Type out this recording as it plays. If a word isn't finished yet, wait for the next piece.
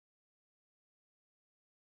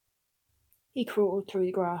He crawled through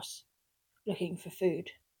the grass, looking for food.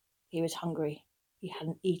 He was hungry. He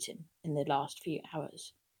hadn't eaten in the last few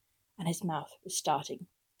hours, and his mouth was starting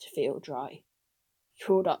to feel dry. He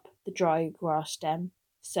crawled up the dry grass stem,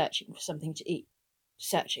 searching for something to eat,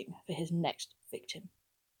 searching for his next victim,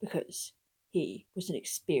 because he was an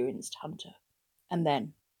experienced hunter. And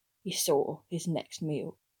then he saw his next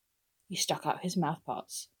meal. He stuck out his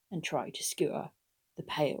mouthparts and tried to skewer the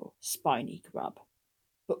pale, spiny grub.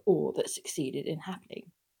 But all that succeeded in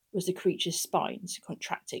happening was the creature's spines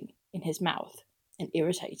contracting in his mouth and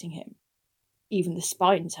irritating him. Even the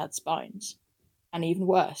spines had spines, and even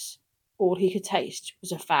worse, all he could taste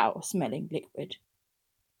was a foul-smelling liquid.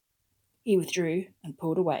 He withdrew and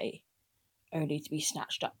pulled away, only to be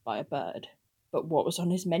snatched up by a bird. But what was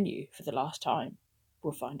on his menu for the last time?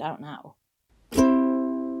 We'll find out now. They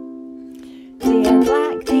are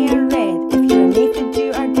black, they are red. If you're naked,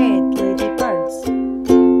 you are dead. Ladybirds,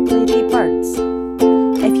 ladybirds.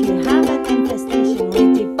 If you have an infestation,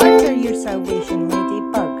 ladybirds are your salvation.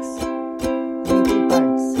 Ladybugs,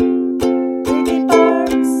 ladybirds, ladybirds,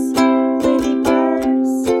 ladybirds,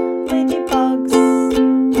 ladybugs,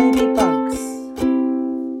 ladybugs.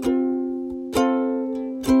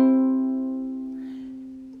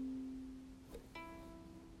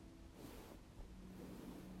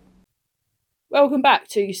 Welcome back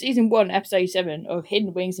to Season 1, Episode 7 of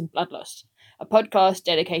Hidden Wings and Bloodlust, a podcast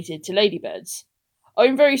dedicated to ladybirds.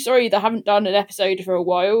 I'm very sorry that I haven't done an episode for a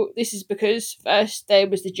while. This is because, first, there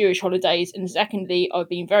was the Jewish holidays, and secondly, I've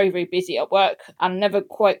been very, very busy at work and never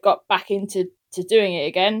quite got back into doing it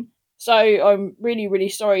again. So I'm really, really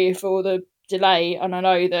sorry for the delay, and I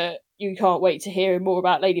know that you can't wait to hear more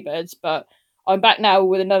about ladybirds, but I'm back now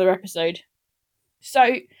with another episode.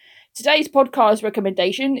 So today's podcast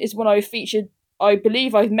recommendation is one I've featured, I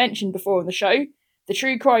believe I've mentioned before on the show, The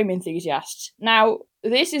True Crime Enthusiast. Now,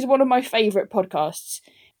 this is one of my favourite podcasts.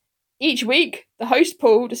 Each week, the host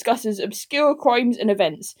Paul discusses obscure crimes and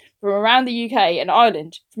events from around the UK and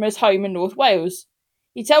Ireland from his home in North Wales.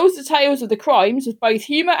 He tells the tales of the crimes with both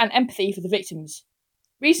humour and empathy for the victims.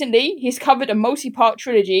 Recently, he's covered a multi-part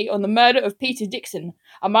trilogy on the murder of Peter Dixon,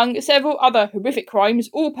 among several other horrific crimes,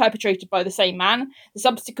 all perpetrated by the same man, the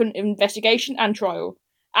subsequent investigation and trial.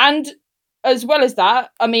 And as well as that,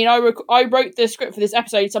 I mean, I wrote the script for this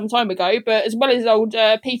episode some time ago, but as well as old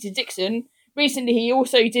Peter Dixon, recently he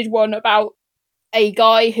also did one about a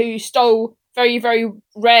guy who stole very, very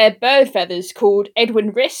rare bird feathers called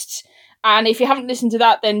Edwin Wrist. And if you haven't listened to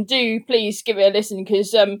that, then do please give it a listen,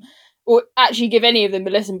 because or actually give any of them a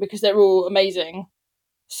listen, because they're all amazing.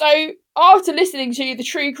 So, after listening to The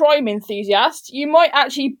True Crime Enthusiast, you might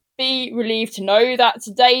actually be relieved to know that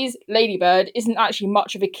today's ladybird isn't actually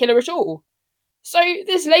much of a killer at all. So,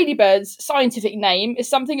 this ladybird's scientific name is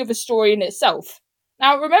something of a story in itself.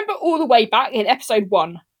 Now, remember all the way back in episode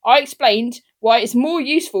 1, I explained why it's more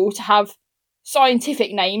useful to have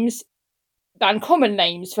scientific names than common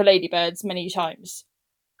names for ladybirds many times.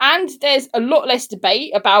 And there's a lot less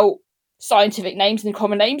debate about scientific names than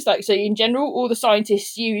common names. Like, so in general, all the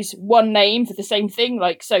scientists use one name for the same thing.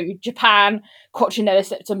 Like, so Japan, Coccinella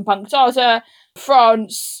septum punctata,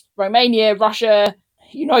 France, Romania, Russia,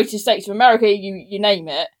 United States of America, you name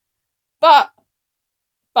it. But,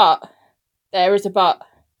 there is a but.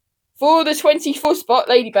 For the 24 spot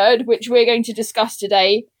ladybird, which we're going to discuss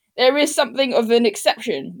today, there is something of an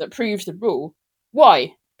exception that proves the rule.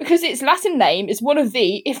 Why? Because its Latin name is one of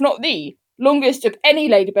the, if not the, longest of any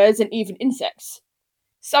ladybirds and even insects.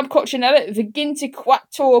 Subcoccinella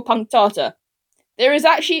vigintiquator punctata. There is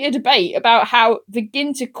actually a debate about how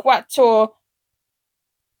vigintiquator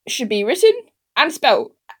should be written and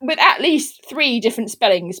spelt, with at least 3 different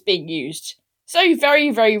spellings being used. So very,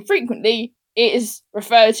 very frequently, it is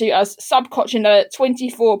referred to as Subcoccinella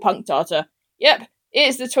 24 punctata. Yep, it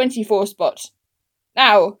is the 24 spot.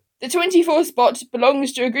 Now, the 24 spot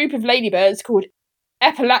belongs to a group of ladybirds called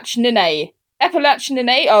Epilachninae.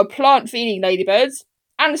 Epilachninae are plant-feeding ladybirds,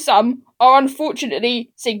 and some are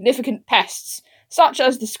unfortunately significant pests, such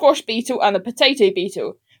as the squash beetle and the potato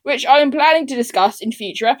beetle, which I am planning to discuss in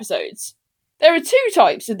future episodes. There are 2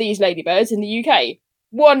 types of these ladybirds in the UK.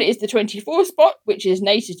 One is the 24 spot, which is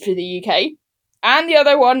native to the UK, and the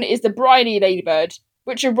other one is the Bryony ladybird,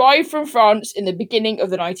 which arrived from France in the beginning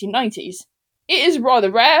of the 1990s. It is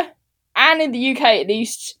rather rare, and in the UK at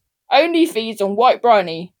least, only feeds on white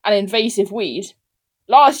bryony, an invasive weed.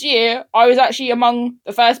 Last year, I was actually among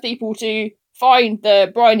the first people to find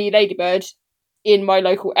the Bryony ladybird in my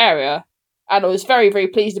local area, and I was very, very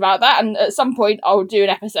pleased about that, and at some point I'll do an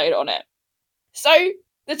episode on it. So,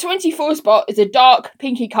 the 24 spot is a dark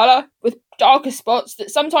pinky colour with darker spots that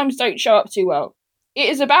sometimes don't show up too well. It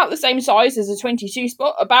is about the same size as a 22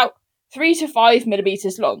 spot, about 3 to 5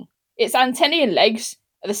 millimeters long. Its antennae and legs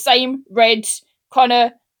are the same red, kind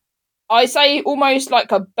of, I say almost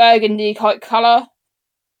like a burgundy type colour.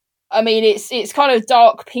 I mean, it's kind of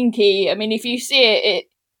dark pinky. I mean, if you see it,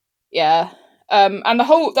 yeah. And the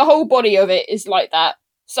whole body of it is like that.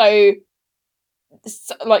 So,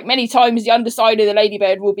 like many times, the underside of the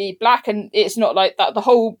ladybird will be black, and it's not like that. The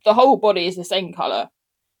whole body is the same colour,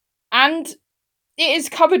 and it is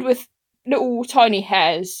covered with little tiny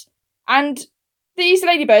hairs. And these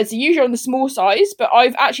ladybirds are usually on the small size, but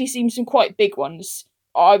I've actually seen some quite big ones.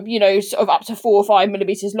 Sort of up to 4 or 5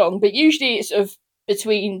 millimeters long, but usually it's sort of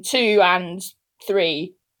between 2 and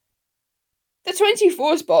 3. The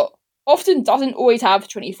 24 spot often doesn't always have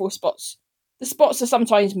 24 spots. The spots are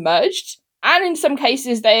sometimes merged, and in some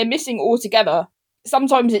cases they are missing altogether.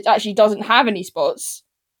 Sometimes it actually doesn't have any spots.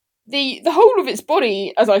 The whole of its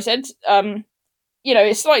body, as I said,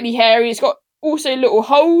 it's slightly hairy. It's got also little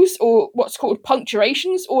holes, or what's called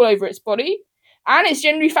puncturations, all over its body. And it's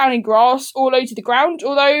generally found in grass or low to the ground,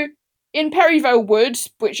 although in Perryvale Wood,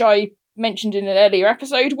 which I mentioned in an earlier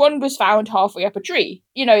episode, one was found halfway up a tree.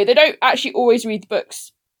 They don't actually always read the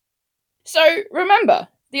books. So, remember,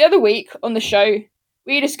 the other week on the show,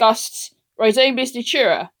 we discussed Rhizobius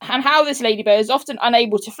datura, and how this ladybird is often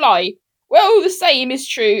unable to fly. Well, the same is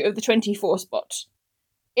true of the 24 spot.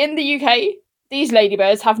 In the UK, these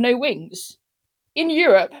ladybirds have no wings. In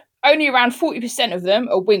Europe, only around 40% of them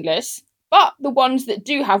are wingless, but the ones that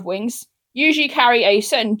do have wings usually carry a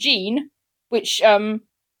certain gene, which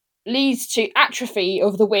leads to atrophy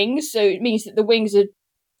of the wings, so it means that the wings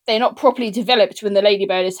they're not properly developed when the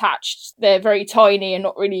ladybird is hatched. They're very tiny and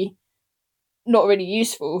not really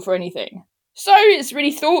useful for anything. So it's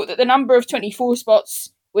really thought that the number of 24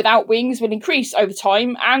 spots without wings will increase over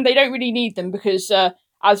time, and they don't really need them because,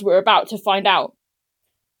 as we're about to find out.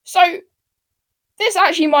 So this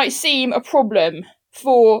actually might seem a problem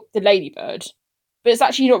for the ladybird, but it's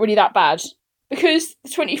actually not really that bad, because the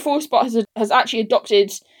 24 spot has actually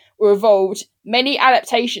adopted or evolved many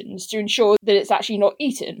adaptations to ensure that it's actually not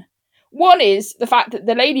eaten. One is the fact that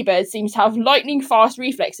the ladybird seems to have lightning fast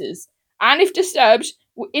reflexes, and if disturbed,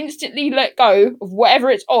 will instantly let go of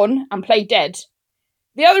whatever it's on and play dead.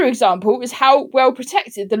 The other example is how well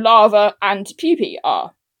protected the larvae and pupae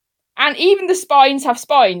are. And even the spines have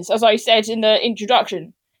spines, as I said in the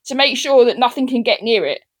introduction, to make sure that nothing can get near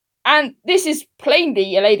it. And this is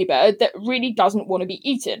plainly a ladybird that really doesn't want to be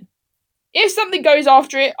eaten. If something goes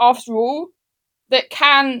after it, after all, that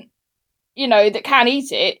can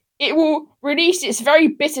eat it, it will release its very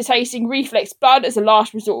bitter-tasting reflex blood as a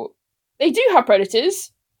last resort. They do have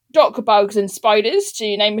predators, dock bugs and spiders,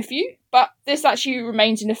 to name a few, but this actually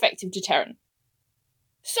remains an effective deterrent.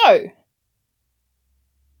 So,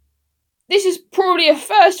 this is probably a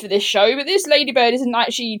first for this show, but this ladybird isn't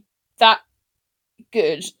actually that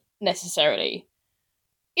good, necessarily.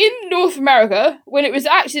 In North America, when it was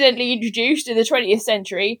accidentally introduced in the 20th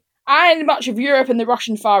century, and in much of Europe and the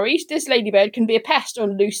Russian Far East, this ladybird can be a pest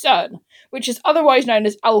on lucerne, which is otherwise known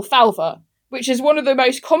as alfalfa, which is one of the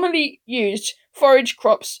most commonly used forage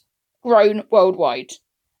crops grown worldwide.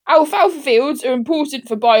 Alfalfa fields are important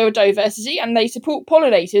for biodiversity, and they support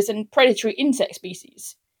pollinators and predatory insect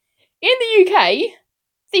species. In the UK,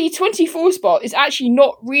 the 24 spot is actually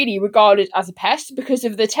not really regarded as a pest because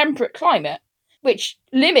of the temperate climate, which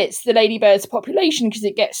limits the ladybird's population because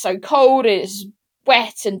it gets so cold, it's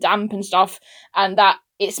wet and damp and stuff, and that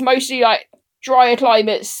it's mostly like drier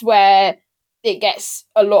climates where it gets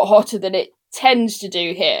a lot hotter than it tends to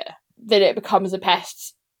do here, that it becomes a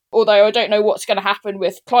pest. Although I don't know what's going to happen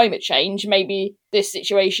with climate change, maybe this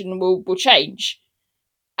situation will change.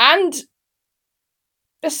 And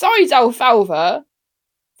besides alfalfa,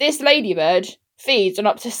 this ladybird feeds on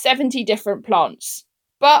up to 70 different plants.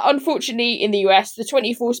 But unfortunately, in the US, the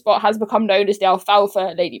 24 spot has become known as the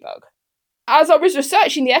alfalfa ladybug. As I was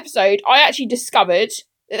researching the episode, I actually discovered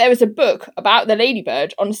that there was a book about the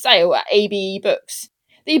ladybird on sale at ABE Books.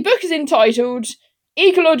 The book is entitled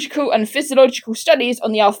Ecological and Physiological Studies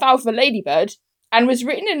on the Alfalfa Ladybird, and was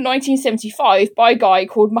written in 1975 by a guy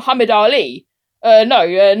called Muhammad Ali.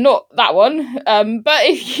 Not that one. But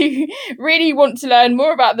if you really want to learn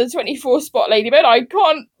more about the 24 spot ladybird, I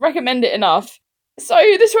can't recommend it enough. So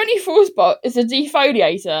the 24 spot is a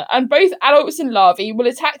defoliator, and both adults and larvae will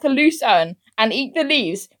attack the lucerne and eat the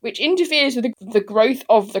leaves, which interferes with the growth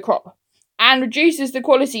of the crop and reduces the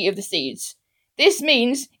quality of the seeds. This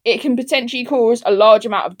means it can potentially cause a large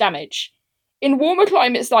amount of damage. In warmer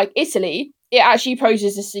climates like Italy, it actually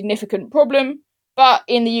poses a significant problem, But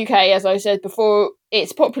in the UK, as I said before,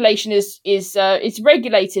 its population is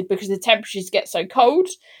regulated because the temperatures get so cold,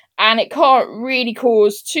 and it can't really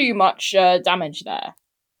cause too much damage there.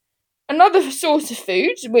 Another source of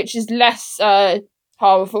food, which is less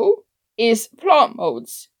harmful, is plant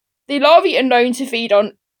molds. The larvae are known to feed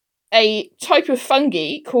on a type of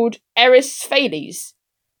fungi called Erisphales.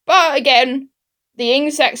 But again, the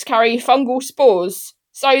insects carry fungal spores,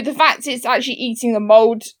 so the fact it's actually eating the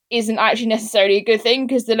mould isn't actually necessarily a good thing,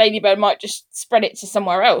 because the ladybird might just spread it to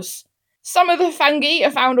somewhere else. Some of the fungi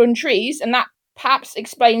are found on trees, and that perhaps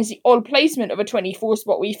explains the odd placement of a 24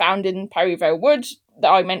 spot we found in Perryvale Wood that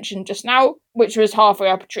I mentioned just now, which was halfway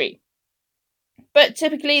up a tree. But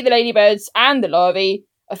typically the ladybirds and the larvae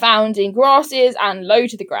are found in grasses and low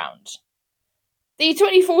to the ground. The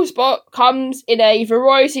 24 spot comes in a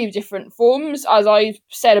variety of different forms, as I've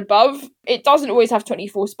said above. It doesn't always have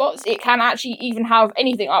 24 spots, it can actually even have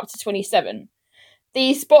anything up to 27.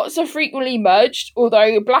 The spots are frequently merged,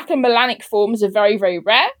 although black and melanic forms are very, very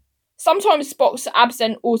rare. Sometimes spots are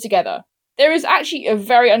absent altogether. There is actually a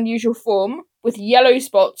very unusual form with yellow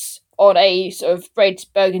spots on a sort of red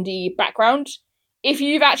burgundy background. If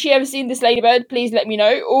you've actually ever seen this ladybird, please let me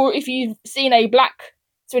know, or if you've seen a black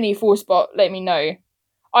 24 spot, let me know.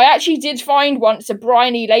 I actually did find once a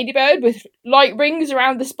briny ladybird with light rings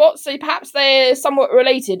around the spots, so perhaps they're somewhat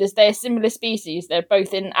related as they're similar species. They're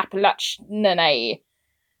both in Appalachianae.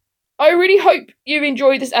 I really hope you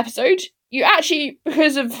enjoyed this episode. You actually,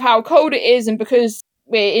 because of how cold it is and because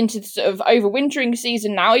we're into the sort of overwintering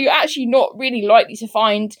season now, you're actually not really likely to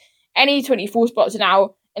find any 24 spots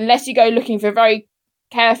now unless you go looking for very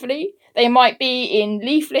carefully. They might be in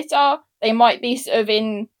leaf litter, they might be sort of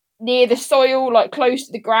in near the soil, like close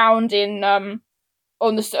to the ground, in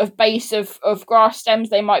on the sort of base of grass stems.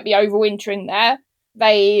 They might be overwintering there.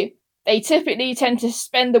 They typically tend to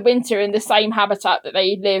spend the winter in the same habitat that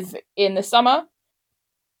they live in the summer.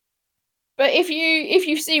 But if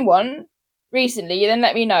you've seen one recently, then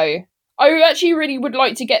let me know. I actually really would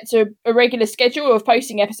like to get to a regular schedule of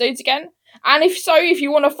posting episodes again. And if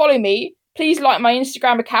you want to follow me, please like my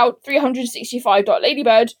Instagram account,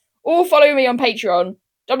 365.ladybird, or follow me on Patreon,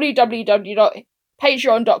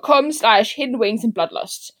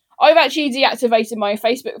 www.patreon.com/hiddenwingsandbloodlust. I've actually deactivated my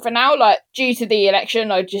Facebook for now, due to the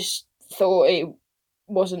election. I just thought it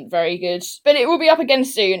wasn't very good. But it will be up again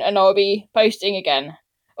soon, and I'll be posting again.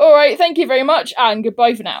 Alright, thank you very much, and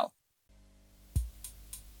goodbye for now.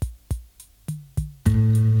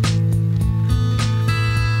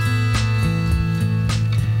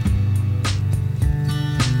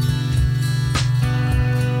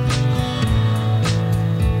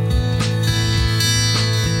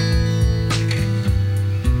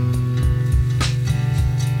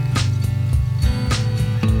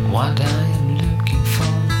 What I am looking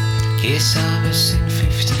for, yes, I was in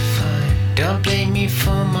 55. Don't blame me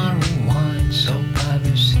for my rewind, so I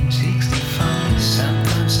was in 65.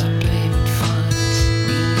 Sometimes I blame it fine.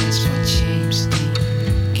 Millions for James Dean.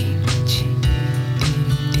 Keep changing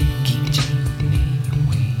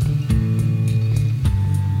anyway.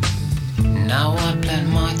 Now I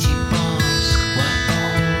plan mighty bars, quite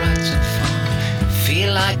alright so far.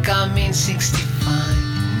 Feel like I'm in 65.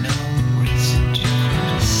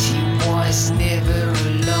 Never